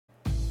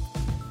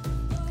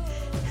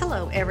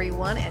Hello,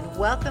 everyone, and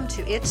welcome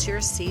to It's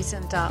Your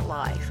Season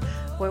Life,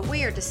 where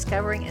we are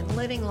discovering and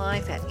living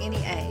life at any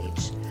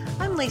age.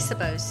 I'm Lisa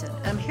Boson.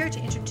 I'm here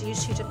to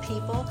introduce you to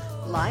people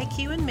like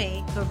you and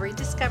me who have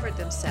rediscovered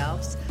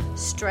themselves,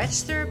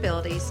 stretched their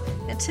abilities,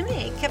 and to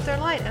me, kept their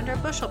light under a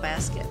bushel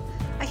basket.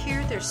 I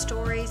hear their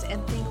stories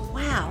and think,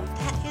 wow,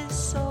 that is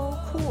so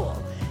cool.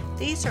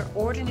 These are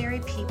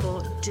ordinary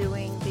people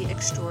doing the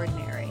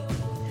extraordinary.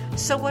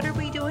 So what are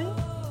we doing?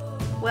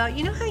 Well,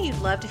 you know how you'd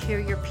love to hear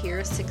your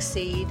peers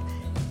succeed?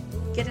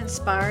 Get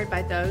inspired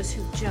by those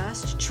who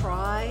just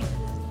try?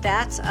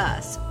 That's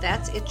us.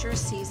 That's It's Your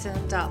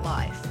Season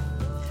Life.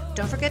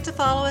 Don't forget to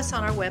follow us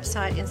on our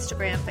website,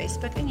 Instagram,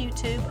 Facebook, and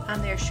YouTube.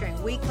 I'm there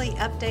sharing weekly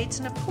updates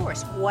and, of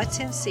course, what's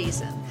in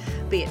season,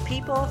 be it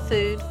people,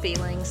 food,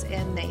 feelings,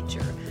 and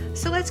nature.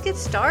 So let's get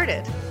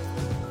started.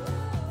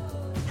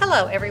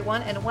 Hello,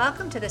 everyone, and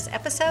welcome to this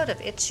episode of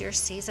It's Your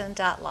Season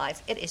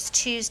Life. It is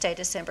Tuesday,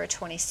 December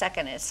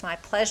 22nd. It's my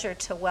pleasure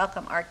to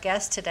welcome our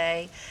guest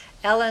today,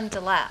 Ellen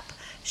DeLapp.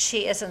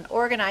 She is an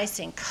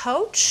organizing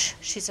coach.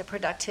 She's a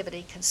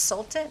productivity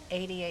consultant,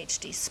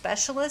 ADHD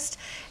specialist,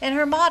 and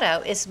her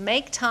motto is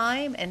make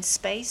time and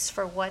space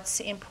for what's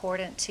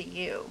important to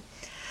you.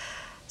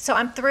 So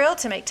I'm thrilled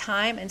to make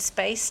time and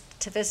space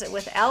to visit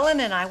with Ellen,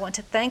 and I want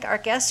to thank our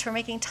guests for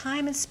making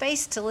time and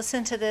space to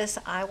listen to this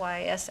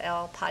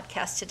IYSL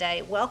podcast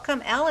today.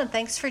 Welcome, Ellen.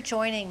 Thanks for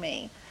joining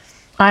me.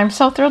 I'm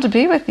so thrilled to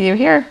be with you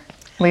here.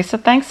 Lisa,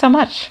 thanks so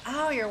much.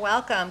 Oh, you're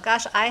welcome.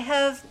 Gosh, I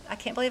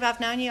can't believe I've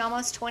known you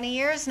almost 20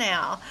 years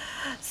now.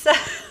 So,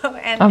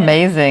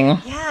 amazing.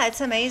 Yeah,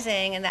 it's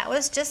amazing. And that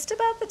was just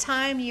about the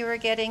time you were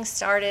getting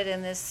started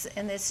in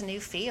this new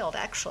field,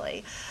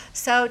 actually.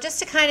 So just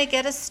to kind of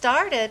get us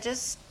started,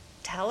 just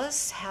tell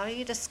us how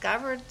you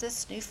discovered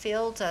this new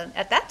field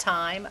at that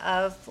time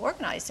of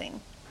organizing.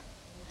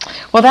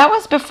 Well, that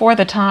was before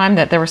the time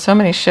that there were so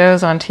many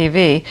shows on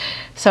TV.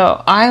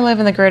 So I live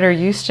in the greater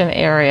Houston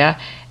area,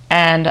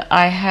 and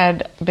I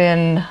had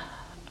been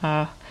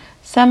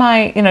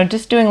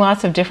just doing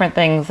lots of different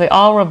things. They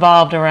all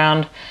revolved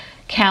around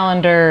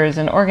calendars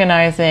and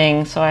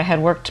organizing. So I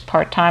had worked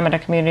part-time at a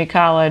community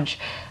college.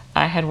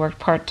 I had worked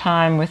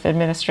part-time with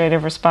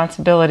administrative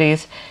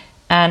responsibilities.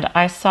 And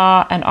I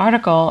saw an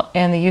article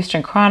in the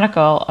Houston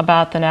Chronicle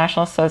about the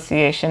National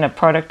Association of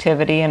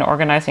Productivity and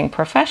Organizing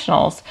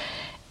Professionals.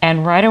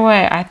 And right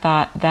away I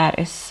thought, that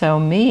is so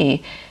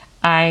me.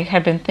 I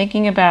had been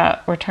thinking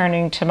about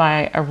returning to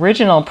my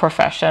original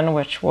profession,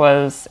 which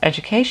was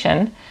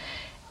education,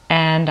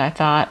 and I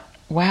thought,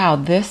 wow,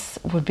 this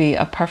would be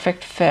a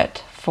perfect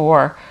fit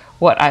for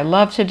what I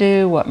love to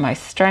do, what my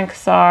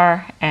strengths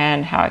are,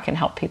 and how I can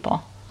help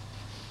people.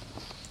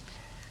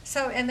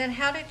 So, and then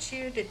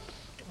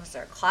was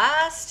there a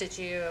class?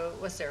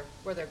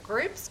 Were there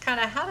groups? Kind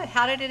of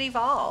how did it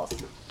evolve?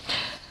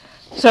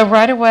 So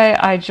right away,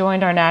 I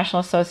joined our National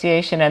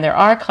Association, and there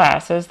are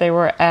classes. They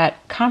were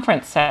at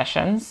conference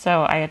sessions,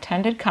 so I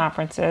attended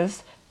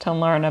conferences to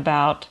learn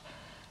about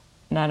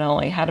not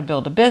only how to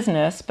build a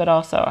business, but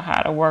also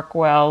how to work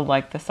well,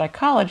 like the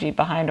psychology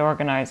behind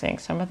organizing,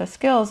 some of the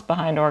skills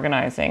behind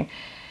organizing.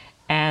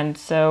 And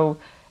so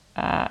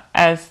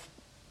as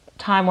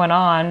time went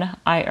on,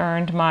 I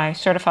earned my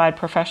Certified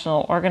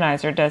Professional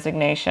Organizer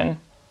designation.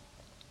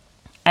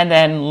 And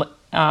then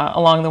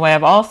along the way,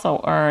 I've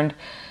also earned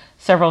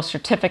several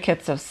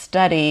certificates of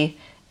study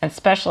and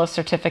specialist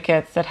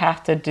certificates that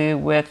have to do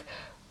with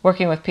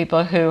working with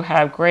people who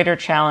have greater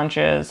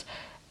challenges,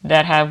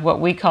 that have what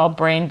we call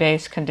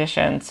brain-based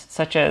conditions,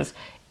 such as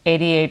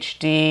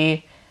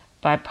ADHD,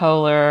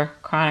 bipolar,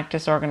 chronic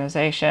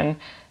disorganization.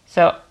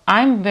 So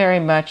I'm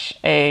very much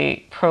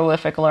a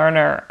prolific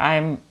learner.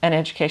 I'm an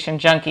education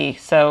junkie.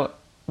 So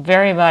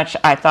very much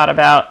I thought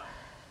about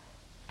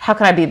how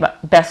can I be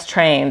best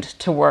trained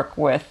to work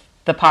with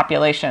the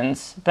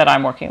populations that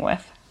I'm working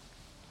with.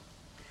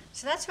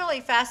 So that's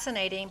really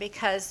fascinating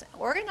because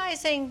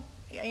organizing,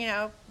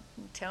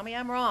 tell me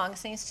I'm wrong,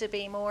 seems to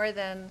be more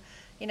than,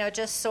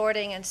 just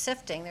sorting and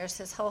sifting. There's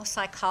this whole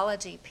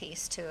psychology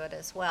piece to it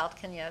as well.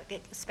 Can you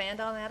expand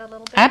on that a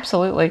little bit?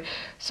 Absolutely.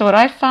 So what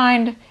I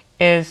find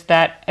is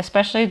that,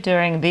 especially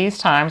during these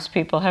times,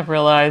 people have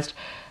realized,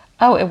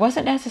 it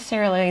wasn't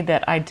necessarily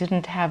that I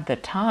didn't have the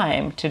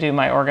time to do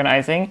my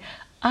organizing.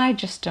 I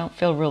just don't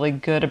feel really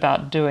good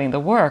about doing the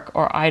work,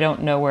 or I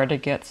don't know where to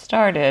get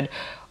started,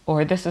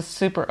 or this is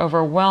super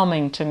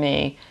overwhelming to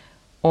me,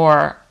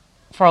 or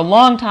for a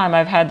long time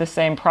I've had the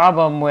same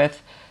problem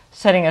with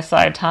setting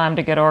aside time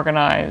to get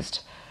organized.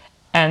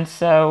 And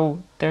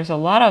so there's a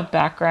lot of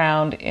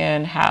background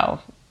in how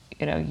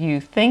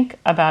you think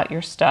about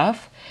your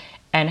stuff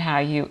and how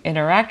you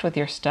interact with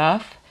your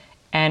stuff,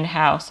 and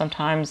how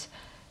sometimes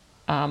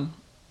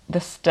the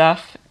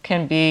stuff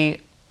can be,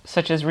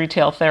 such as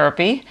retail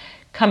therapy,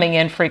 coming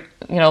in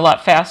a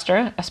lot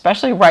faster.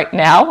 Especially right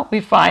now, we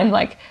find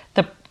like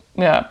the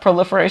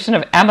proliferation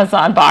of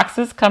Amazon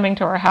boxes coming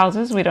to our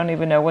houses. We don't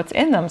even know what's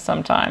in them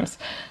sometimes.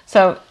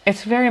 So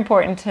it's very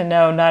important to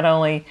know not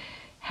only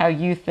how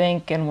you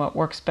think and what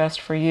works best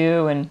for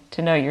you and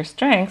to know your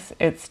strengths,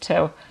 it's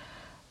to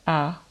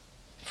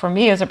for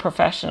me as a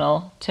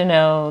professional to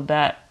know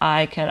that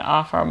I can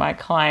offer my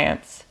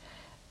clients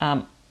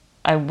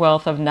a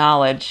wealth of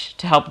knowledge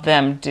to help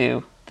them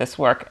do this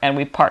work, and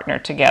we partner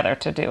together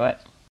to do it.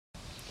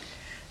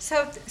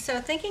 So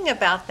thinking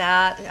about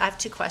that, I have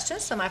two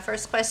questions. So my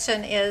first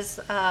question is,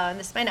 and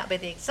this may not be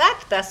the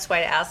exact best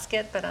way to ask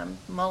it, but I'm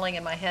mulling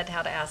in my head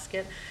how to ask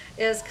it,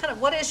 is kind of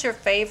what is your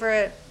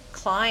favorite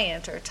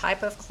client or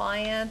type of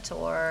client,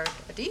 or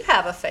do you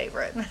have a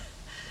favorite?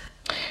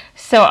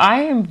 So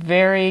I am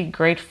very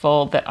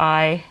grateful that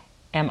I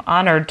am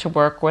honored to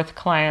work with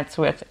clients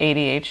with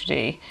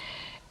ADHD.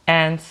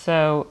 And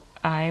so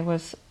I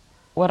was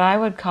what I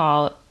would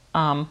call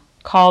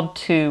called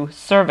to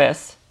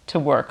service to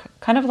work,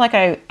 kind of like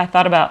I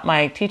thought about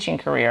my teaching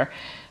career,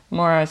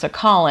 more as a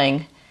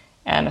calling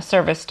and a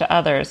service to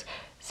others.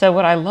 So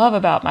what I love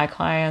about my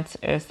clients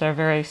is they're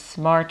very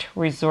smart,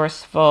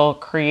 resourceful,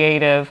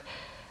 creative,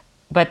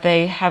 but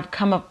they have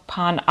come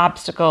upon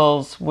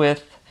obstacles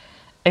with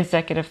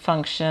executive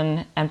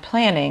function and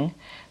planning.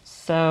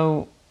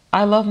 So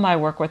I love my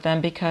work with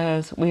them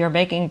because we are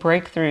making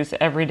breakthroughs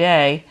every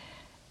day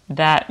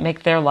that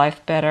make their life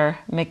better,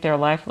 make their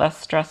life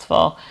less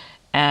stressful,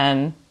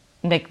 and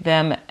make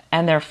them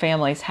and their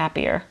families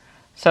happier.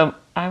 So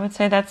I would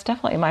say that's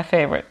definitely my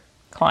favorite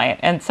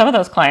client. And some of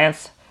those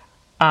clients,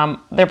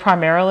 they're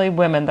primarily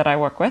women that I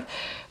work with,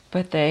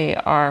 but they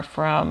are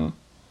from,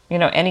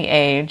 any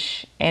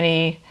age,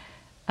 any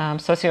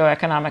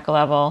socioeconomic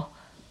level.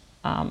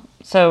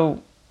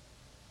 So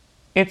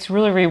it's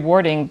really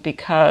rewarding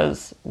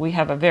because we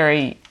have a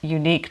very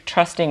unique,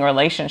 trusting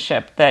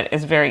relationship that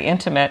is very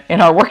intimate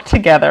in our work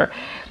together.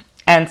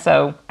 And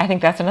so I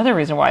think that's another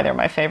reason why they're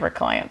my favorite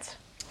clients.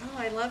 Oh,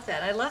 I love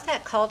that. I love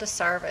that call to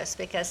service,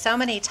 because so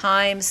many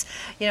times,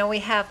 we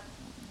have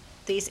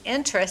these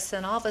interests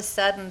and all of a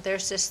sudden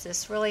there's just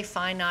this really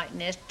finite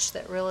niche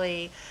that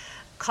really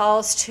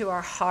calls to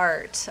our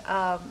heart.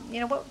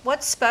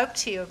 What spoke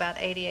to you about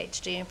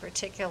ADHD in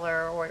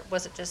particular, or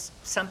was it just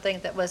something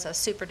that was a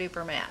super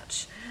duper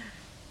match?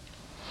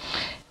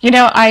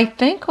 I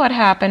think what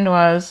happened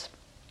was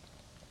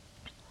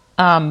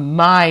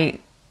my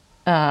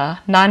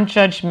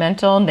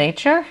non-judgmental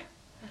nature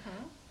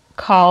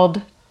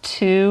called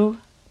to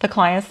the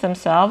clients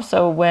themselves.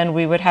 So when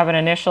we would have an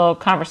initial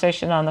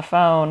conversation on the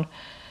phone,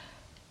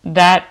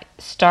 that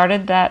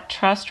started that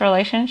trust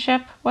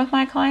relationship with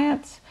my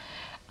clients.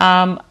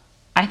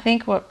 I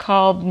think what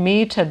called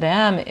me to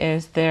them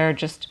is they're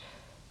just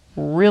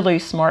really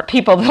smart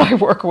people that I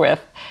work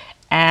with.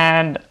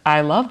 And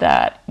I love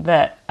that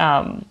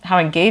how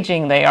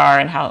engaging they are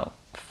and how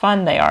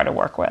fun they are to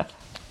work with.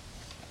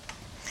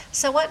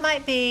 So what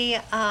might be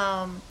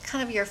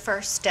kind of your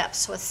first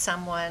steps with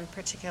someone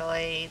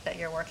particularly that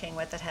you're working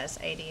with that has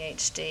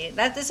ADHD?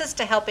 This is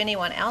to help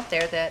anyone out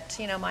there that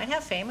might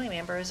have family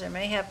members or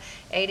may have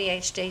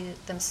ADHD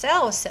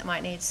themselves that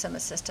might need some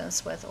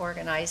assistance with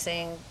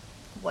organizing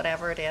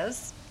whatever it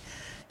is.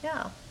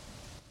 Yeah.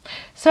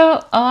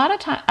 So a lot of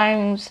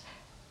times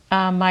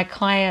my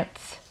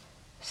clients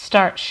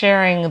start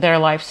sharing their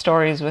life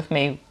stories with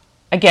me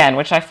again,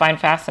 which I find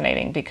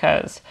fascinating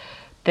because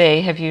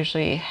they have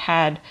usually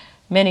had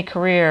many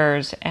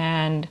careers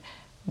and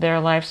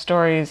their life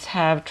stories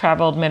have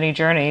traveled many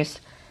journeys.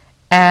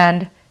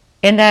 And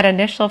in that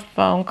initial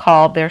phone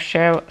call, they'll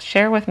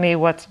share with me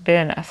what's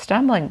been a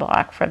stumbling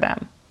block for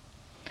them.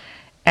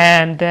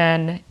 And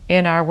then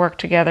in our work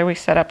together, we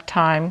set up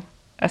time,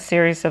 a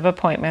series of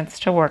appointments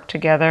to work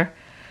together.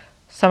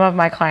 Some of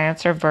my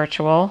clients are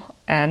virtual,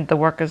 and the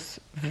work is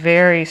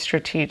very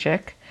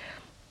strategic.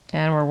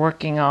 And we're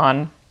working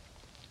on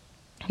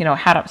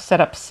how to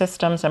set up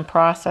systems and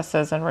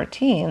processes and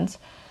routines,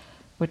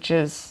 which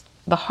is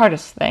the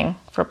hardest thing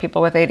for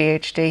people with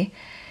ADHD.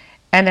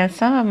 And then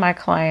some of my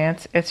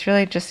clients, it's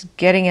really just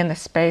getting in the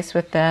space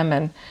with them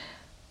and,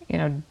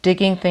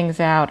 digging things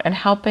out and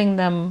helping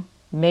them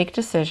make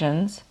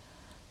decisions,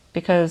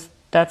 because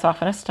that's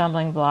often a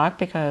stumbling block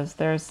because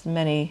there's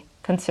many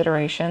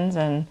considerations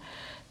and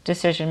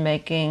decision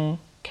making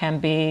can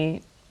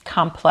be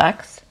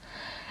complex.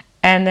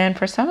 And then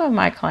for some of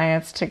my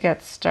clients to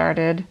get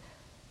started,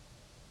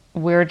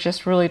 we're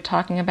just really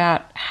talking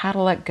about how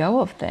to let go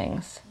of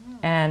things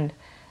and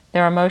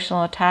their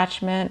emotional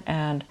attachment,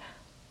 and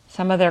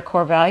some of their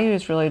core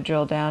values really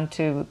drill down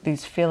to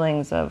these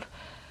feelings of,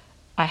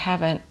 I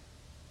haven't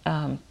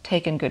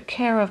taken good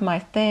care of my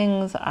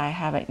things, I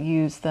haven't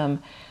used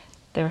them,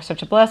 they were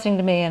such a blessing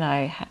to me, and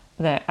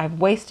I've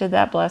wasted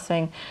that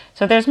blessing.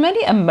 So there's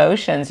many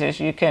emotions, as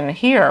you can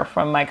hear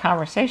from my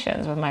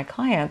conversations with my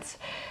clients,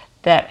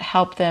 that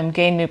help them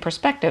gain new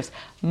perspectives,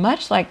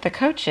 much like the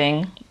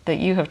coaching that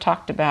you have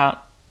talked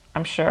about,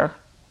 I'm sure,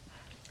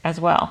 as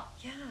well.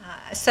 Yeah.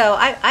 So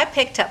I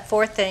picked up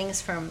 4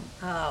 things from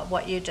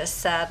what you just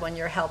said when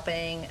you're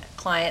helping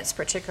clients,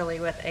 particularly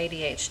with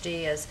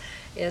ADHD,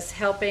 is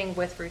helping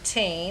with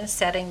routine,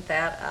 setting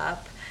that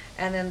up,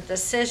 and then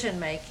decision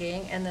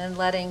making, and then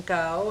letting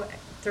go,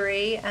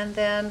 3, and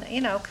then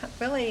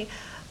really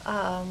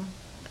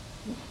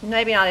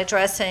maybe not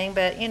addressing,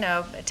 but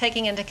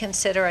taking into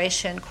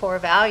consideration core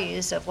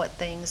values of what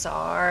things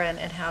are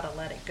and how to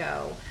let it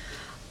go.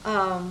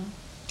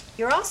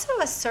 You're also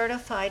a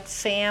certified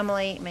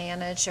family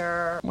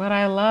manager. What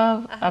I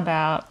love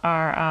about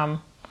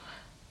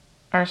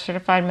our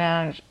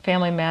certified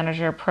family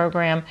manager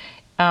program,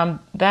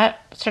 that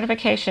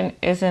certification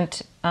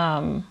isn't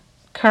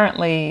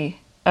currently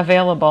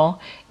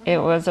available. It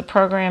was a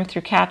program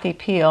through Kathy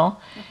Peel,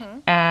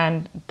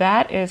 and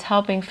that is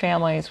helping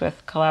families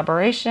with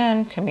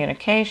collaboration,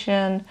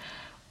 communication,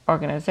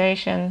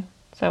 organization.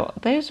 So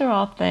these are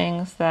all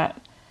things that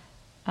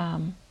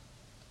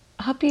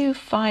help you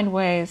find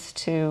ways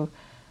to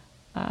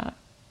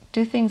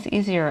do things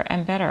easier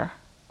and better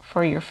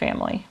for your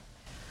family.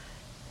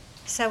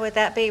 So would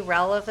that be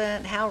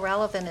relevant? How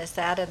relevant is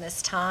that in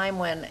this time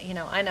when,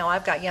 I know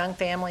I've got young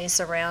families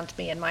around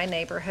me in my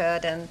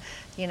neighborhood, and,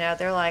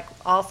 they're like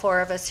all four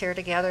of us here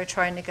together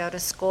trying to go to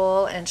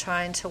school and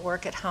trying to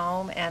work at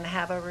home and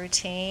have a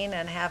routine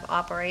and have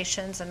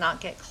operations and not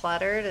get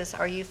cluttered.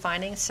 Are you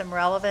finding some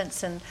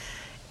relevance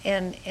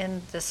in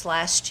this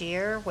last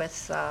year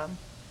with the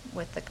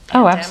pandemic?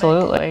 Oh,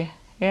 absolutely.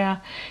 Yeah.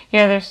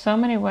 There's so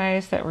many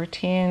ways that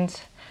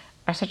routines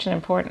are such an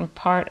important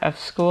part of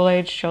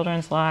school-age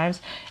children's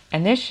lives.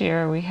 And this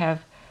year we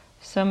have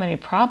so many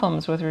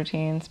problems with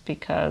routines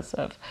because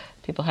of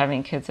people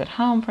having kids at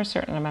home for a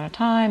certain amount of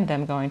time,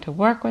 them going to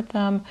work with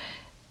them,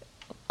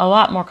 a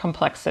lot more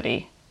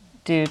complexity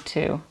due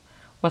to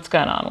what's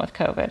going on with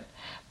COVID.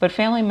 But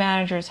family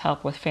managers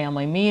help with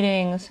family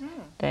meetings.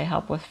 They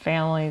help with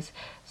families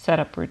set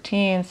up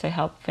routines. They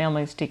help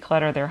families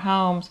declutter their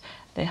homes.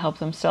 They help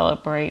them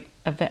celebrate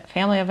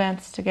family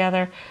events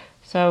together.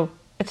 So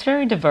it's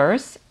very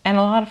diverse and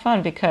a lot of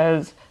fun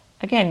because,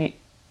 again,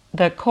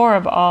 the core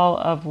of all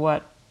of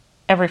what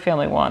every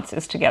family wants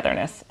is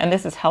togetherness, and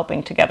this is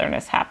helping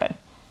togetherness happen.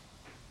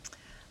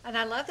 And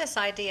I love this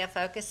idea of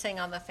focusing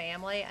on the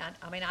family.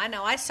 I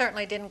know I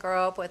certainly didn't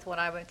grow up with what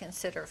I would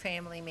consider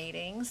family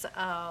meetings.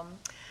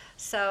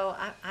 So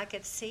I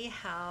could see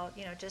how,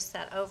 just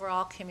that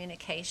overall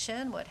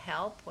communication would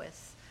help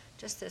with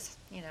just this,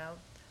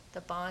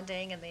 the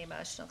bonding and the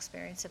emotional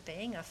experience of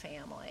being a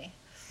family.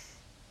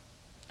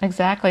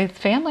 Exactly.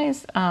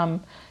 Families,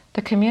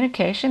 the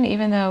communication,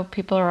 even though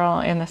people are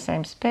all in the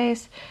same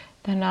space,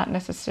 they're not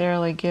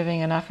necessarily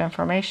giving enough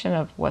information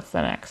of what's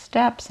the next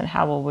steps and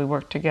how will we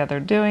work together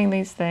doing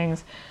these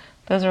things.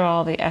 Those are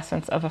all the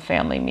essence of a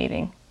family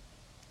meeting.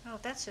 Oh,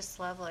 that's just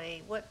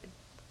lovely. What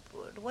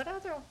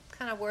other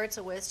kind of words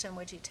of wisdom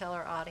would you tell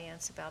our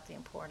audience about the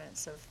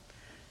importance of,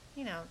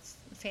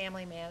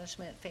 family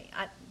management?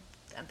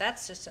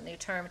 That's just a new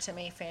term to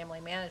me, family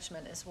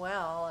management as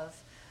well,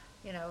 of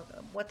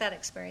what that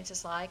experience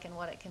is like and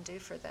what it can do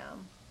for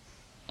them.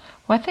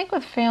 Well, I think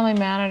with family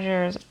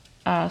managers,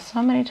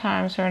 so many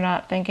times we're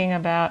not thinking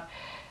about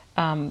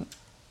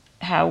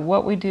how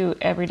what we do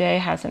every day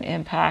has an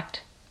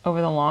impact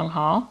over the long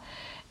haul.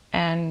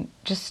 And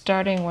just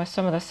starting with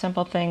some of the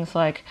simple things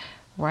like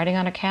writing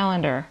on a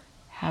calendar,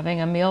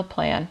 having a meal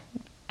plan.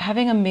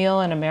 Having a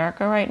meal in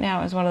America right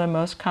now is one of the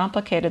most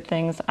complicated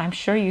things. I'm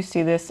sure you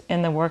see this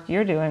in the work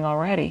you're doing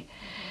already,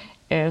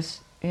 is,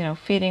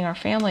 feeding our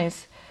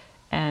families.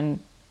 And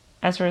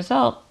as a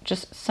result,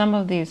 just some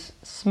of these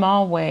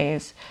small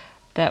ways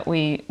that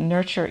we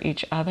nurture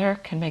each other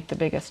can make the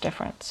biggest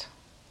difference.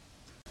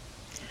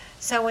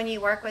 So when you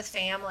work with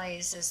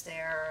families, is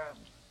there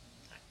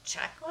a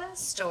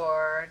checklist,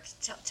 or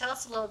tell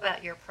us a little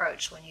about your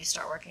approach when you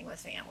start working with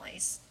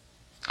families?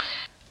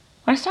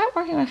 When I start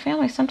working with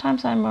families,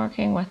 sometimes I'm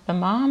working with the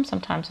mom,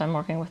 sometimes I'm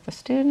working with the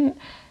student.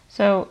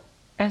 So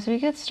as we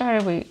get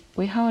started,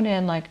 we hone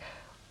in like,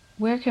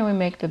 where can we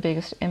make the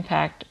biggest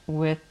impact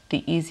with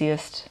the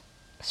easiest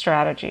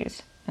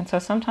strategies? And so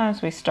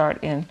sometimes we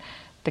start in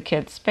the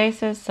kids'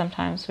 spaces,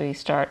 sometimes we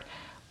start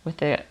with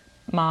the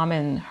mom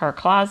in her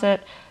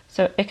closet.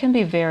 So it can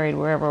be varied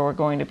wherever we're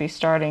going to be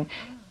starting.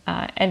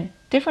 And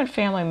different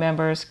family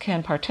members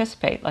can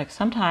participate. Like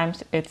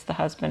sometimes it's the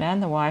husband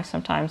and the wife,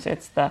 sometimes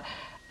it's the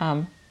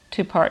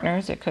two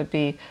partners. It could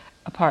be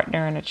a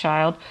partner and a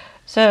child.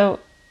 So,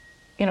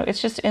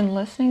 it's just in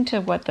listening to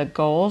what the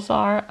goals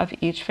are of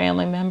each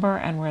family member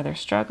and where their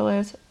struggle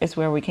is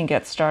where we can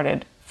get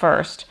started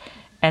first.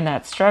 And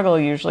that struggle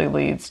usually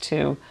leads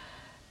to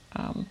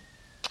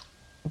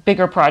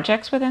bigger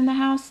projects within the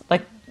house.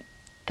 Like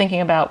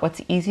thinking about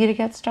what's easy to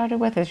get started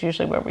with is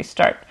usually where we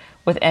start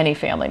with any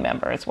family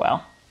member as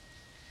well.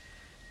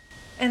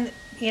 And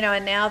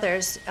and now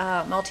there's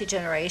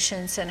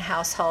multi-generations in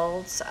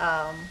households,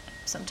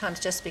 sometimes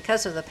just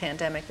because of the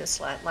pandemic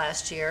this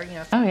last year,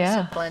 families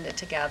have blended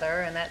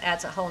together, and that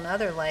adds a whole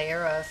nother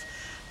layer of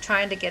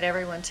trying to get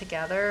everyone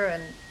together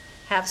and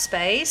have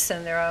space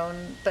and their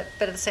own, but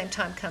at the same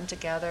time come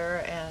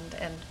together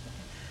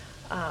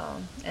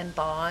and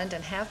bond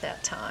and have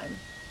that time.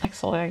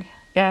 Excellent.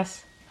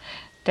 Yes.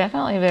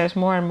 Definitely there's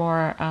more and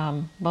more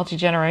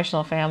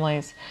multi-generational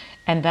families,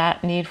 and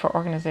that need for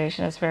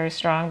organization is very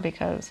strong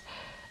because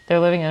they're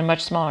living in a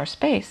much smaller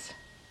space.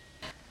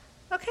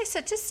 Okay,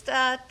 so just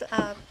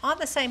on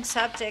the same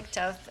subject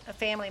of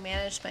family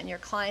management and your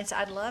clients,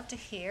 I'd love to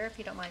hear, if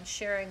you don't mind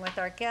sharing with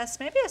our guests,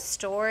 maybe a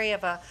story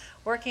of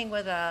working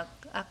with a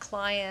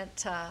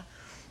client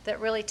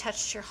that really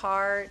touched your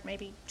heart,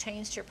 maybe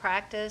changed your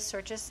practice,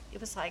 or just it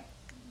was like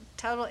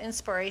total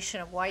inspiration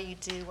of why you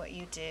do what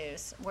you do,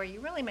 where you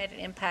really made an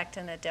impact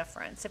and a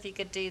difference. If you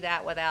could do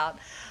that without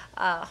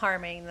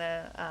harming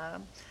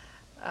the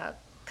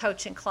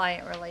coach and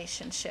client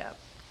relationship.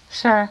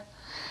 Sure.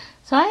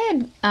 So I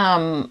had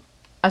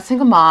a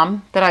single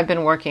mom that I've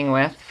been working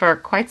with for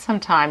quite some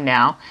time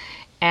now.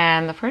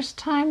 And the first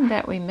time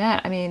that we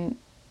met, I mean,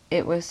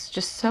 it was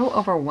just so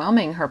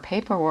overwhelming, her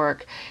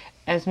paperwork,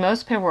 as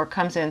most paperwork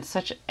comes in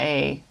so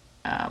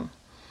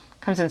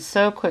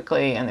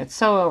quickly and it's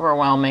so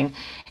overwhelming.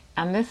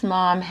 And this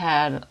mom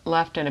had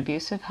left an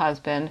abusive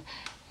husband,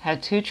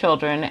 had two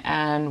children,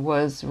 and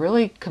was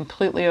really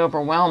completely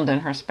overwhelmed in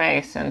her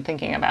space and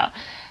thinking about.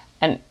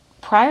 And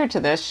prior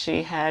to this,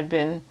 she had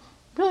been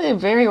really a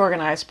very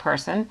organized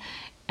person,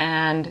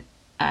 and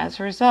as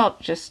a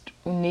result, just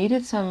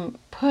needed some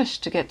push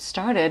to get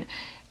started.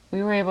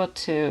 We were able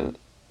to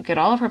get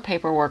all of her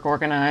paperwork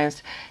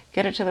organized,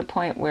 get it to the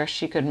point where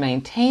she could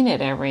maintain it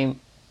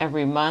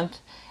every month,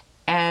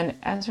 and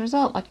as a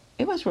result, like,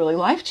 it was really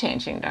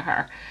life-changing to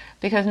her,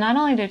 because not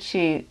only did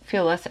she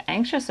feel less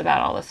anxious about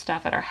all this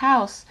stuff at her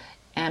house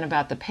and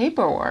about the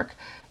paperwork,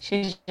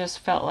 she just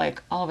felt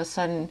like all of a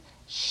sudden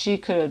she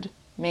could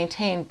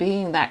maintain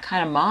being that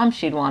kind of mom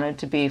she'd wanted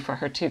to be for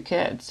her two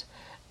kids.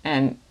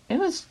 And it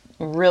was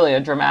really a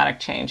dramatic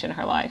change in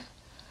her life.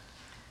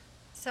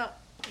 So,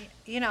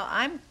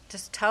 I'm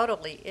just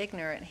totally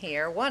ignorant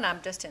here. One,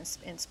 I'm just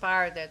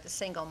inspired that the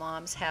single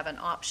moms have an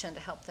option to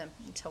help them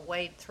to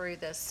wade through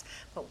this.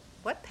 But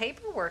what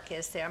paperwork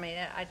is there? I mean,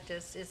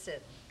 is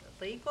it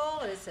legal?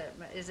 Is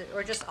it,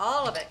 or just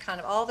all of it? Kind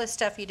of all this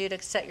stuff you do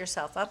to set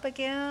yourself up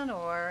again,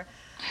 or?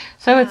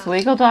 So it's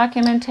legal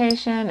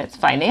documentation, it's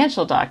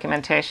financial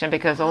documentation,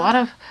 because a lot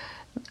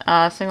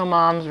of single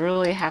moms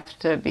really have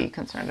to be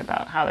concerned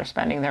about how they're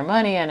spending their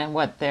money and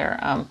what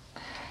they're,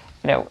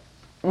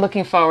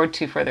 looking forward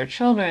to for their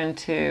children,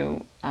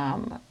 to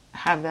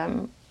have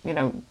them,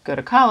 go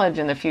to college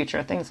in the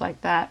future, things like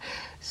that.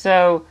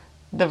 So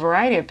the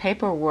variety of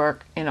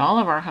paperwork in all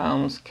of our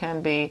homes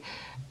can be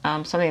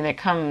something that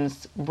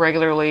comes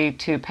regularly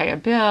to pay a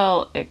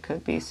bill. It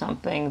could be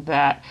something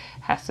that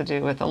has to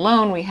do with a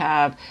loan we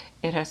have.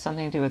 It has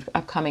something to do with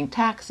upcoming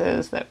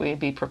taxes that we'd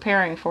be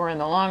preparing for in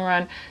the long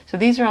run. So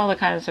these are all the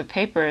kinds of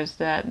papers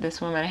that this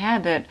woman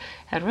had that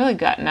had really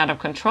gotten out of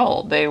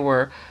control. They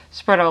were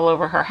spread all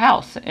over her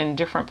house in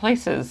different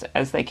places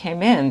as they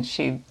came in.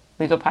 She'd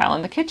leave a pile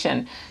in the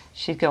kitchen.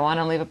 She'd go on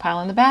and leave a pile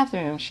in the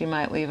bathroom. She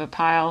might leave a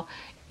pile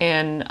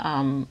in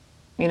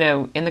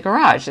in the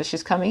garage as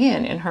she's coming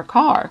in her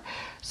car.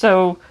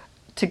 So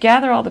to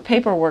gather all the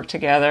paperwork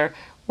together,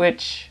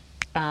 which,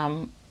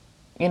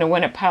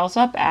 when it piles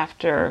up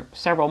after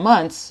several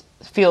months,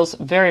 feels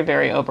very,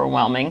 very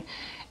overwhelming.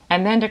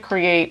 And then to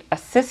create a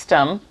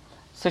system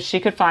so she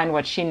could find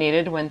what she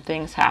needed when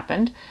things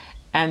happened,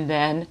 and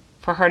then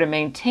for her to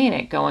maintain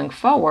it going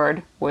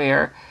forward,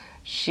 where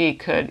she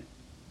could,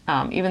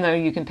 even though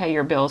you can pay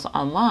your bills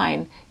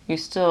online, you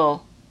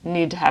still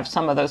need to have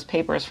some of those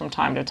papers from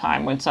time to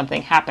time when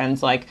something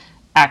happens, like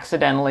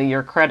accidentally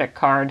your credit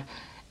card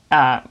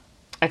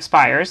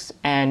expires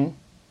and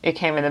it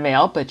came in the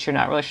mail, but you're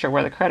not really sure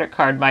where the credit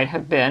card might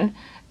have been,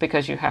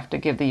 because you have to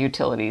give the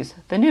utilities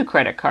the new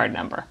credit card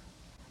number.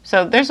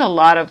 So there's a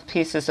lot of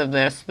pieces of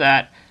this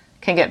that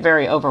can get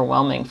very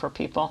overwhelming for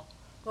people.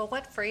 Well,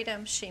 what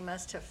freedom she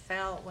must have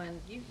felt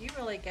when you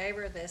really gave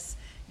her this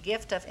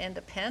gift of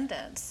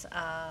independence,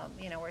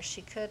 where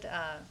she could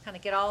kind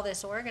of get all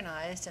this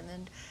organized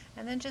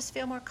and then just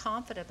feel more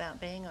confident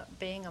about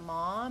being a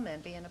mom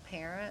and being a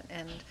parent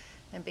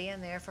and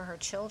being there for her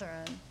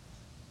children.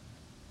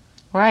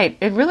 Right.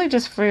 It really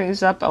just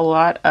frees up a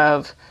lot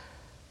of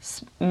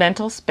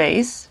mental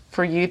space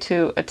for you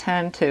to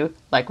attend to,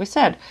 like we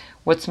said,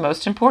 what's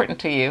most important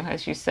to you,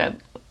 as you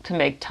said, to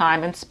make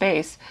time and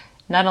space,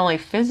 not only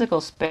physical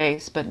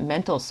space, but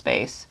mental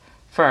space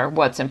for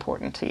what's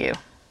important to you.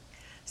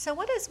 So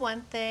what is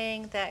one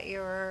thing that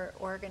your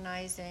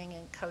organizing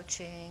and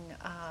coaching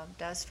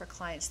does for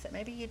clients that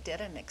maybe you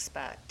didn't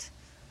expect?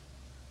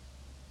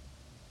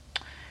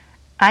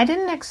 I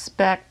didn't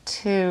expect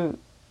to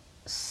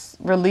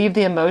relieve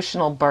the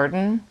emotional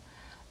burden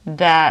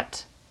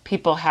that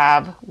people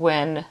have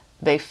when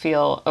they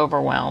feel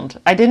overwhelmed.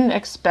 I didn't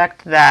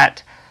expect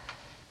that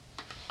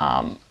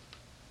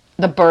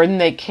the burden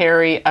they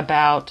carry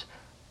about,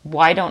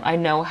 why don't I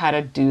know how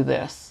to do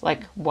this?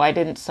 Like, why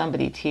didn't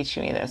somebody teach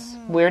me this?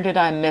 Where did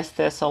I miss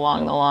this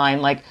along the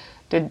line? Like,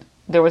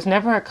 there was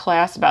never a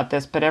class about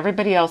this, but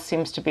everybody else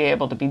seems to be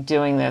able to be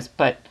doing this,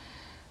 but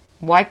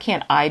why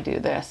can't I do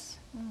this?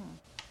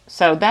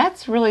 So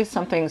that's really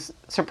something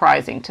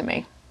surprising to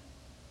me.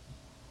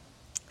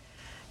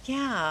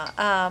 Yeah,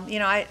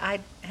 I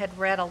had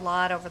read a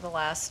lot over the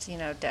last,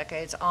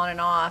 decades on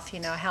and off,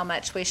 how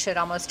much we should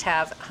almost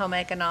have home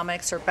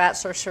economics or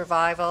bachelor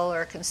survival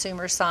or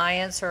consumer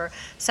science or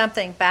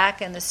something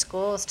back in the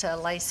schools to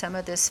lay some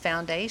of this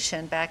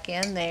foundation back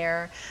in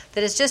there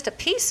that is just a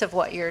piece of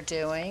what you're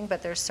doing,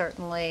 but there's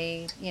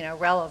certainly,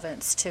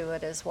 relevance to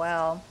it as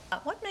well.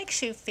 What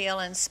makes you feel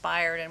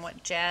inspired and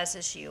what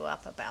jazzes you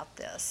up about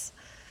this?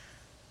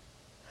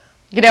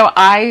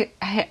 I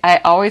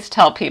always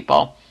tell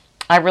people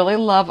I really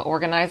love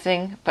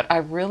organizing, but I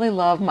really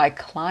love my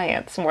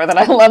clients more than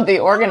I love the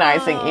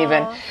organizing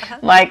even. Oh, uh-huh.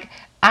 Like,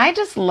 I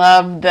just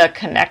love the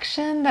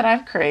connection that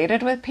I've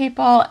created with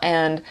people.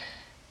 And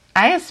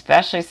I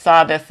especially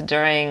saw this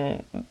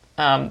during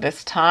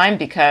this time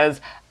because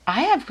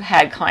I have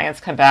had clients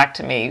come back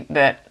to me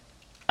that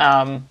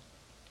I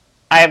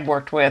had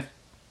worked with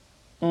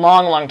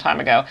long, long time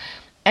ago.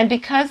 And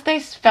because they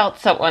felt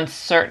so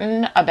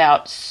uncertain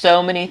about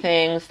so many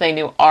things, they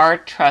knew our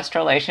trust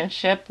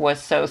relationship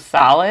was so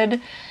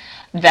solid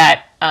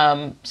that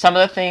some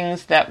of the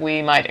things that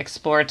we might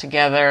explore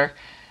together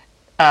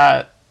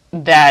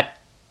that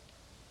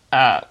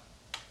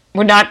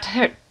we're not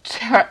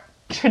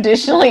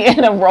traditionally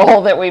in a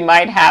role that we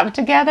might have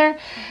together.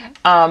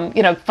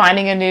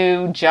 Finding a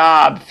new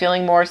job,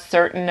 feeling more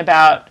certain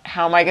about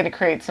how am I going to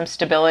create some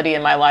stability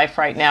in my life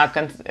right now,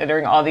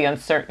 considering all the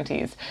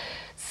uncertainties.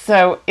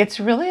 So it's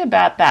really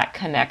about that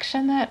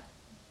connection that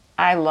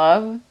I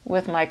love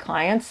with my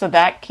clients. So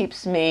that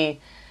keeps me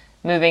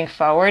moving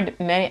forward.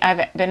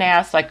 I've been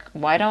asked, like,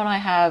 why don't I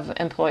have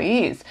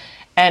employees?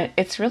 And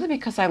it's really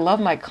because I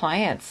love my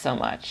clients so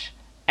much.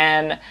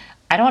 And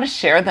I don't want to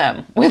share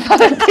them with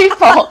other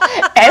people.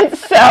 And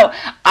so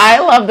I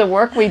love the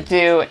work we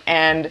do.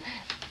 And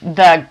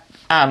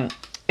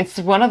it's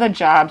one of the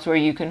jobs where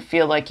you can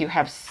feel like you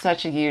have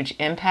such a huge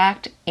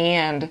impact,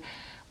 and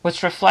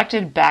what's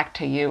reflected back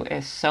to you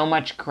is so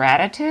much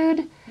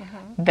gratitude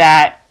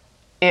that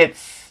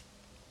it's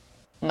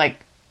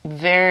like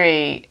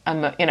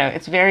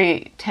it's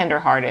very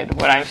tenderhearted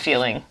what I'm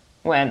feeling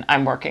when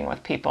I'm working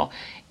with people.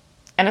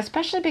 And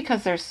especially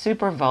because they're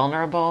super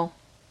vulnerable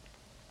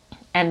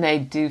and they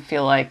do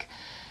feel like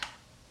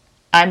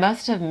I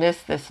must have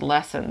missed this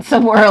lesson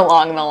somewhere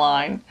along the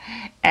line.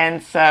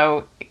 And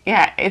so,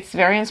 yeah, it's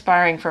very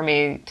inspiring for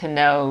me to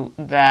know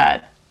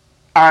that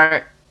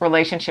our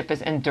relationship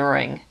is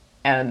enduring.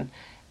 And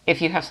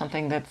if you have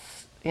something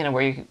that's,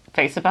 where you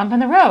face a bump in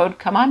the road,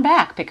 come on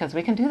back because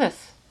we can do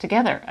this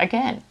together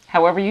again,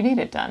 however you need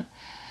it done.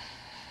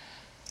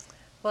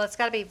 Well, it's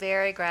got to be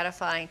very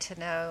gratifying to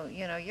know,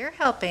 you're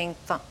helping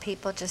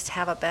people just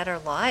have a better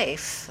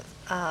life.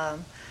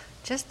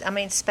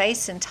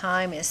 Space and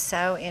time is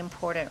so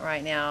important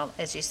right now,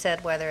 as you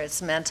said, whether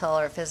it's mental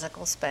or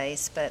physical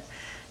space, but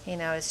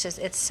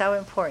it's so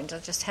important to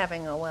just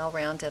having a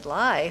well-rounded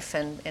life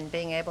and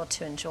being able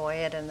to enjoy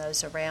it and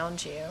those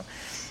around you.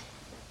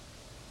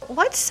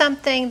 What's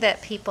something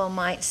that people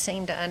might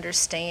seem to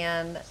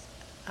understand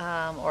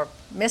or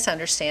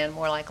misunderstand,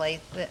 more likely,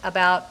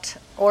 about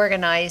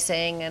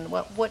organizing, and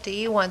what do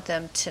you want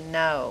them to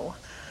know?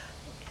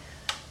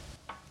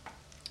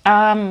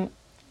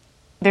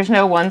 There's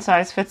no one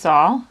size fits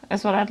all,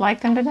 is what I'd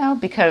like them to know,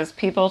 because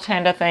people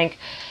tend to think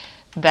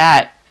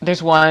that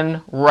there's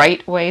one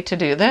right way to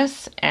do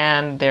this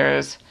and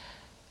there's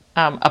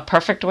a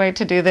perfect way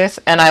to do this.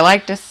 And I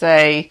like to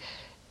say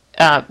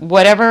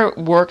whatever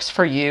works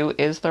for you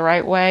is the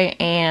right way,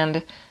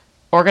 and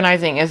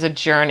organizing is a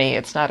journey,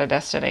 it's not a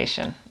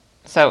destination.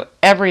 So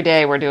every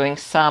day we're doing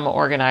some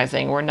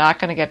organizing. We're not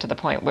going to get to the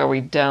point where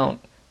we don't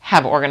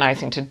have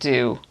organizing to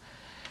do.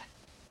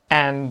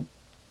 And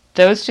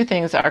those two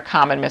things are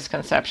common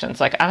misconceptions.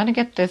 Like, I'm going to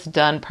get this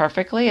done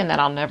perfectly and then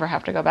I'll never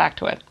have to go back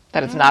to it.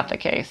 That is not the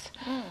case.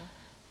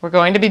 We're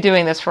going to be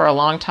doing this for a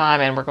long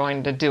time, and we're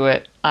going to do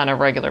it on a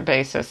regular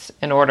basis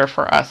in order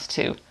for us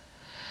to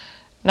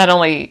not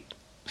only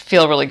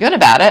feel really good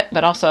about it,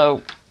 but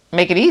also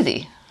make it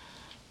easy.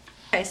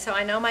 Okay, so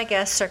I know my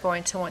guests are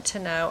going to want to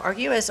know, are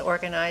you as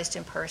organized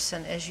in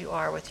person as you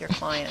are with your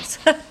clients?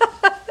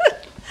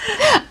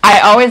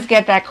 I always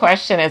get that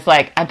question. It's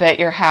like, I bet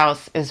your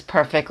house is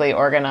perfectly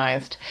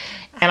organized.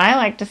 And I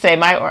like to say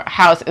my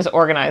house is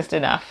organized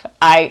enough.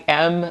 I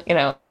am,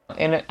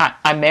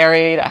 I'm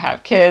married, I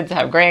have kids, I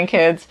have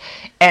grandkids.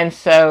 And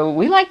so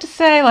we like to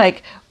say,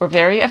 like, we're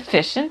very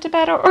efficient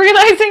about our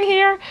organizing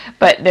here,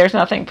 but there's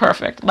nothing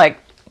perfect. Like,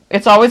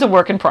 it's always a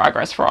work in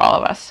progress for all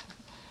of us.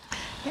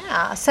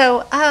 Yeah,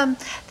 so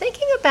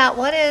thinking about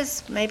what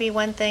is maybe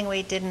one thing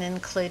we didn't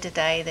include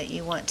today that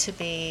you want to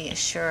be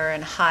sure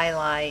and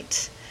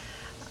highlight.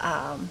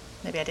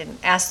 Maybe I didn't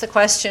ask the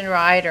question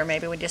right, or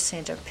maybe we just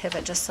need to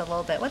pivot just a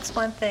little bit. What's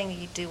one thing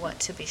you do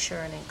want to be sure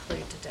and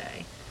include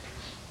today?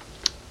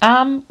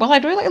 Well,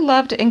 I'd really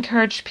love to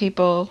encourage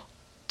people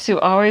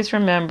to always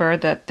remember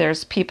that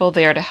there's people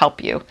there to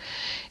help you.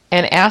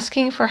 And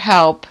asking for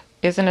help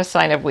isn't a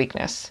sign of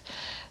weakness.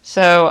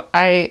 So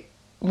I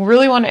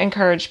really want to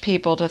encourage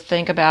people to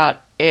think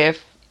about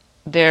if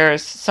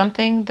there's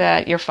something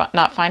that you're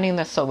not finding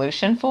the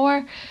solution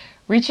for,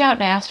 reach out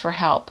and ask for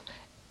help.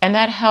 And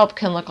that help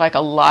can look like a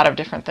lot of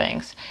different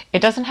things.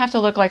 It doesn't have to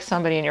look like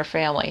somebody in your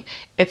family.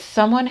 It's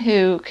someone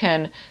who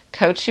can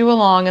coach you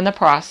along in the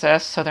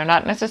process, so they're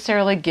not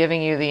necessarily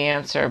giving you the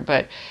answer,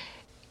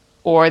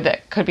 or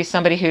that could be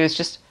somebody who's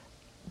just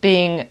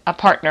being a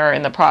partner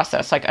in the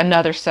process, like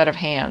another set of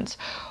hands.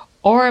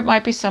 Or it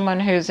might be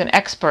someone who's an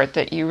expert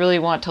that you really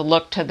want to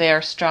look to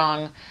their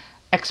strong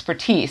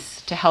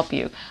expertise to help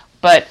you.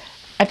 But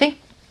I think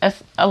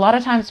a lot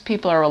of times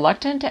people are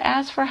reluctant to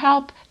ask for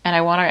help, and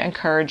I want to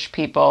encourage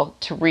people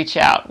to reach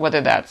out,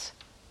 whether that's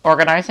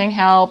organizing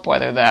help,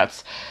 whether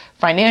that's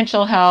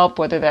financial help,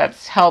 whether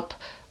that's help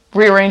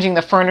rearranging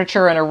the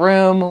furniture in a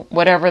room,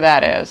 whatever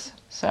that is.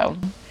 So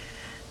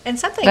and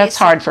something that's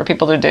hard for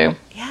people to do.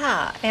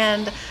 Yeah,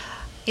 and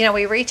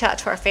we reach out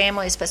to our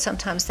families, but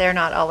sometimes they're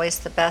not always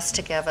the best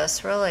to give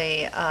us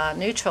really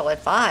neutral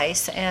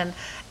advice.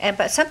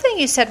 But something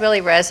you said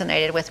really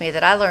resonated with me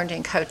that I learned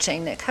in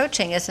coaching, that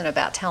coaching isn't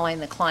about telling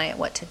the client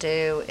what to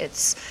do.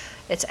 It's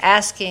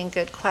asking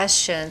good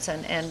questions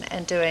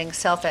and doing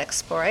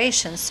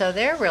self-exploration. So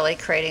they're really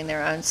creating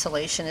their own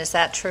solution. Is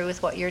that true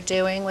with what you're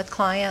doing with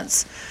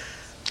clients?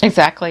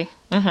 Exactly.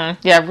 Mm-hmm.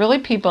 Yeah, really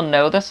people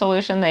know the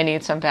solution. They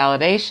need some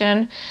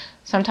validation.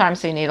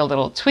 Sometimes they need a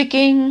little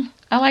tweaking,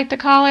 I like to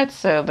call it,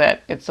 so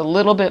that it's a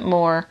little bit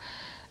more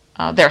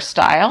their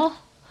style.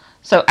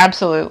 So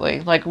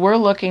absolutely, like we're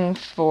looking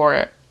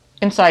for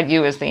inside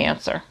you is the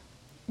answer.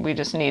 We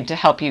just need to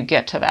help you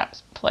get to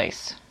that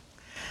place.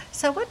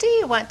 So what do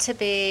you want to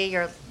be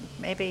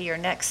maybe your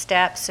next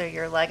steps or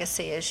your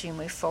legacy as you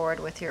move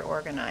forward with your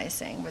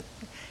organizing,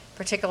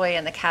 particularly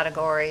in the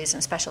categories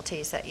and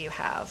specialties that you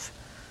have?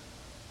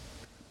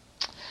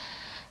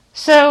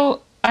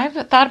 So I've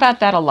thought about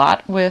that a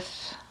lot with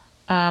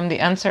the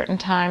uncertain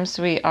times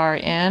we are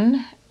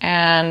in,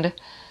 and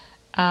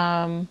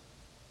I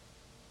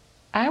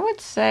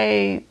would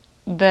say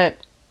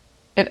that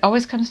it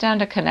always comes down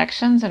to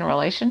connections and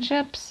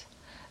relationships.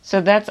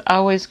 So that's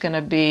always going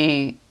to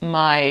be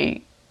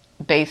my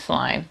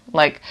baseline.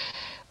 Like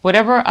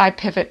whatever I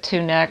pivot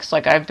to next,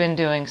 like I've been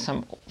doing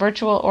some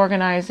virtual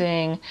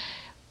organizing,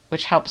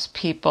 which helps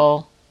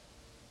people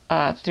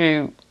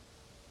through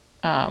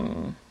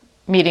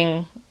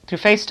meeting through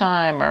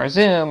FaceTime or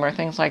Zoom or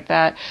things like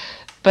that.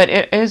 But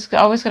it is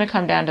always going to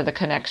come down to the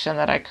connection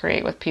that I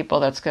create with people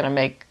that's going to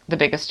make the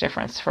biggest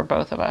difference for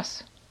both of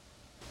us.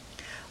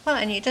 Well,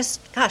 and you do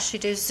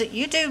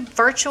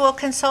virtual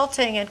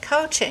consulting and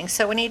coaching,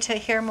 so we need to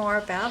hear more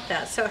about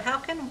that. So how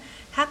can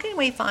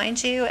we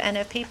find you? And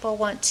if people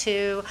want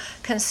to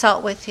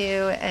consult with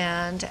you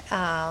and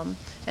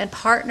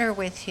partner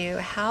with you,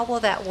 how will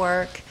that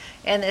work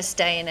in this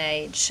day and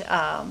age?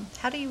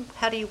 How do you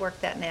work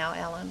that now,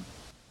 Ellen?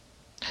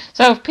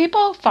 So if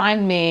people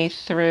find me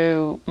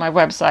through my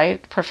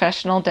website,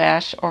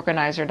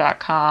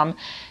 professional-organizer.com,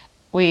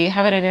 we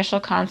have an initial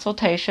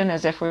consultation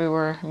as if we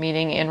were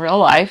meeting in real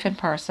life in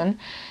person.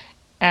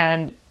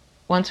 And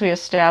once we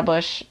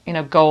establish,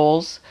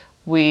 goals,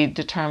 we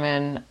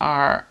determine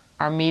our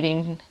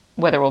meeting,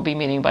 whether we'll be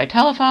meeting by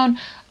telephone.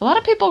 A lot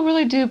of people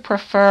really do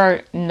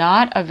prefer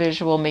not a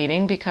visual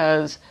meeting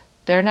because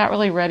they're not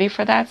really ready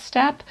for that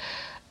step.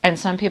 And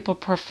some people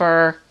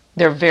prefer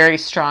they're very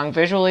strong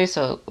visually,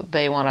 so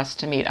they want us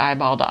to meet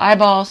eyeball to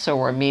eyeball, so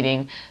we're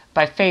meeting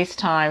by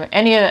FaceTime.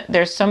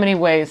 There's so many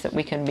ways that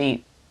we can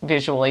meet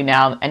visually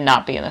now and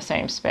not be in the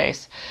same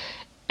space.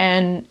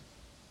 And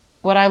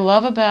what I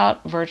love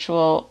about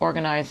virtual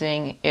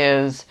organizing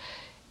is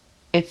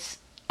it's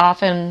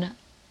often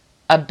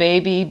a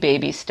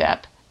baby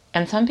step.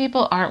 And some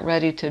people aren't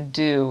ready to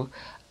do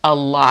a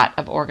lot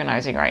of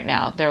organizing right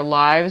now. Their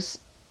lives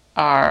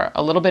are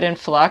a little bit in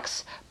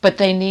flux, but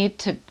they need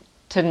to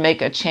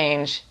make a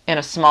change in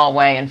a small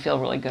way and feel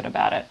really good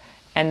about it.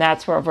 And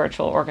that's where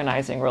virtual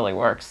organizing really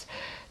works.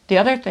 The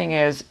other thing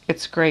is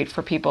it's great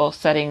for people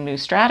setting new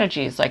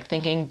strategies, like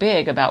thinking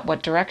big about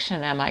what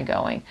direction am I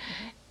going.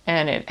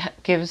 And it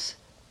gives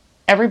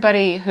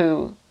everybody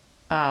who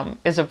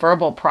is a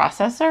verbal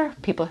processor,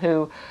 people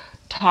who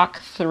talk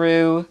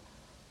through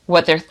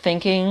what they're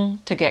thinking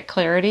to get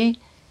clarity,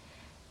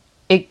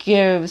 it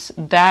gives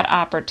that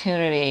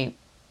opportunity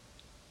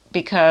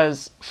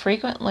because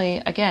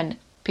frequently, again,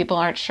 people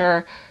aren't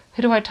sure,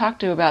 who do I talk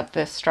to about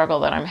this struggle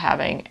that I'm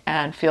having,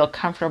 and feel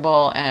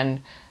comfortable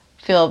and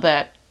feel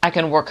that I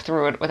can work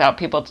through it without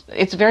people.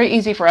 It's very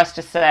easy for us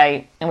to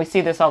say, and we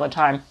see this all the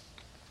time,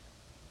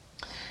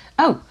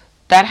 oh,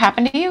 that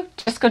happened to you?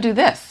 Just go do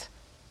this.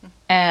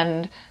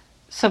 And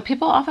so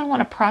people often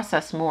want to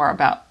process more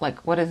about,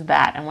 like, what is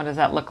that and what does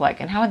that look like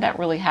and how would that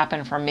really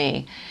happen for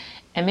me?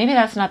 And maybe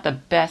that's not the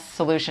best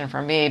solution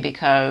for me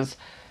because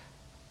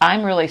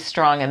I'm really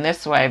strong in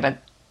this way, but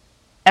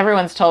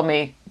everyone's told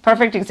me,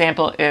 perfect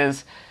example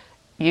is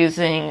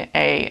using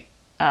a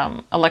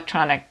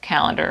electronic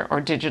calendar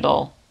or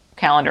digital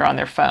calendar on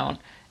their phone.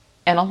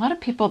 And a lot of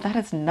people, that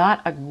is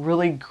not a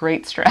really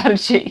great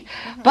strategy.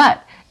 Mm-hmm.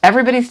 But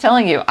everybody's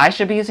telling you, I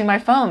should be using my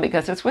phone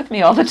because it's with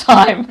me all the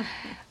time.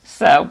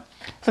 So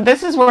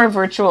this is where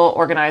virtual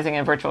organizing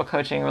and virtual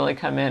coaching really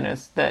come in,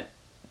 is that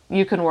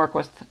you can work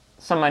with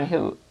someone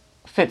who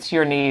fits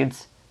your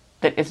needs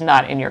that is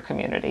not in your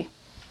community.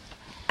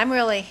 I'm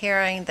really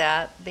hearing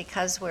that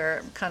because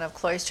we're kind of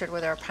cloistered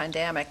with our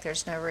pandemic,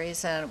 there's no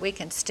reason we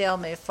can still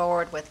move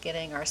forward with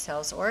getting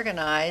ourselves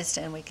organized,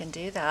 and we can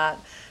do that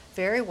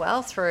very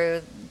well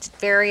through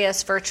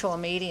various virtual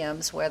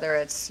mediums, whether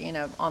it's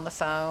on the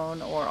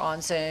phone or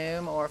on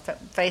Zoom or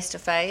face to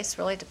face,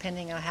 really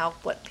depending on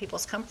what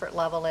people's comfort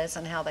level is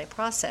and how they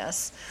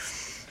process.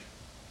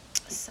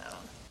 So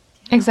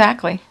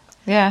exactly.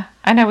 Yeah,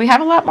 I know we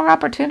have a lot more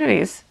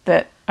opportunities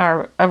that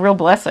are a real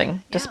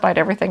blessing despite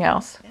everything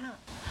else. Yeah.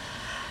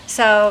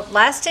 So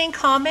lasting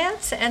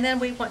comments, and then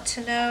we want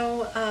to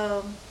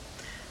know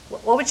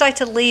what would you like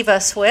to leave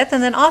us with,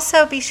 and then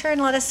also be sure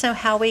and let us know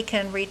how we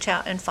can reach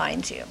out and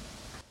find you.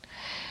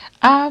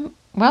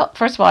 Well,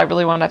 first of all, I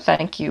really want to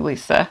thank you,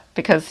 Lisa,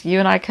 because you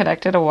and I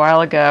connected a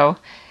while ago,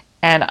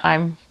 and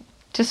I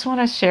just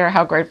want to share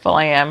how grateful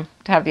I am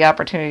to have the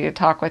opportunity to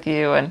talk with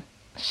you and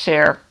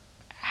share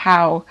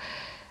how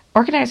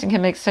organizing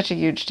can make such a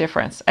huge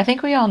difference. I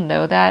think we all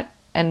know that,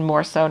 and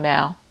more so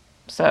now.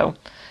 So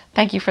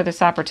thank you for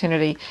this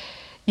opportunity.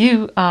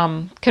 You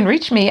can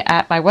reach me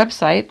at my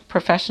website,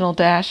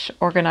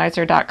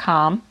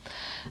 professional-organizer.com.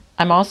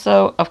 I'm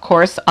also, of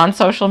course, on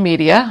social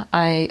media.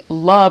 I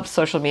love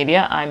social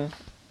media. I'm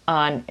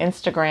on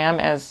Instagram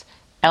as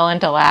Ellen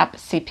DeLapp,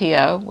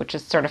 CPO, which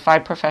is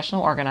Certified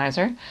Professional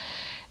Organizer.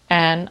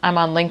 And I'm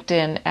on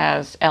LinkedIn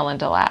as Ellen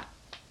DeLapp.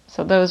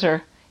 So those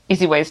are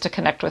easy ways to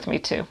connect with me,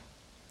 too.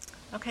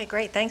 Okay,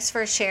 great. Thanks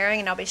for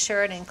sharing, and I'll be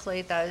sure to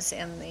include those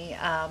in the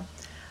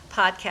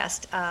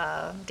podcast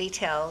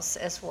details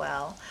as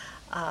well.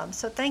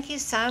 So thank you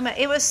so much.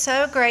 It was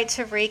so great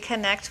to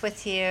reconnect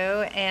with you,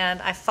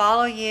 and I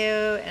follow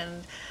you,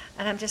 and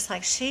I'm just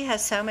like, she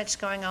has so much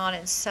going on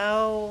and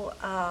so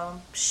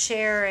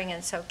sharing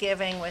and so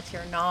giving with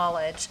your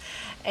knowledge,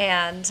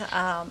 and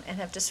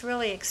have just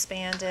really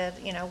expanded,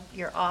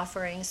 your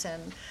offerings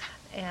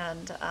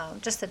and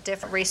just the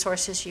different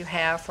resources you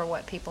have for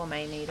what people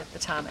may need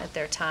at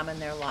their time in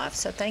their life.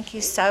 So thank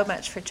you so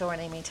much for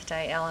joining me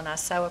today, Ellen. I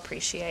so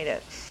appreciate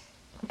it.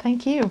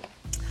 Thank you.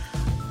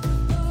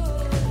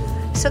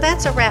 So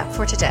that's a wrap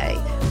for today.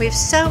 We've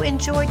so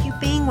enjoyed you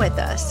being with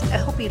us. I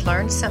hope you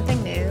learned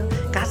something new,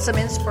 got some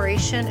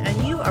inspiration,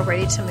 and you are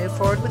ready to move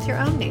forward with your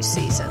own new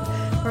season.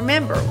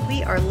 Remember,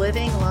 we are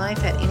living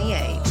life at any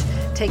age.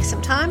 Take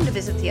some time to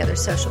visit the other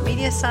social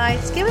media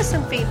sites, give us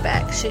some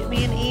feedback, shoot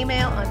me an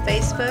email on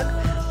Facebook,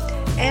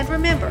 and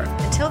remember,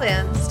 until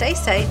then, stay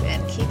safe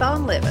and keep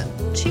on living.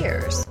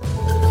 Cheers.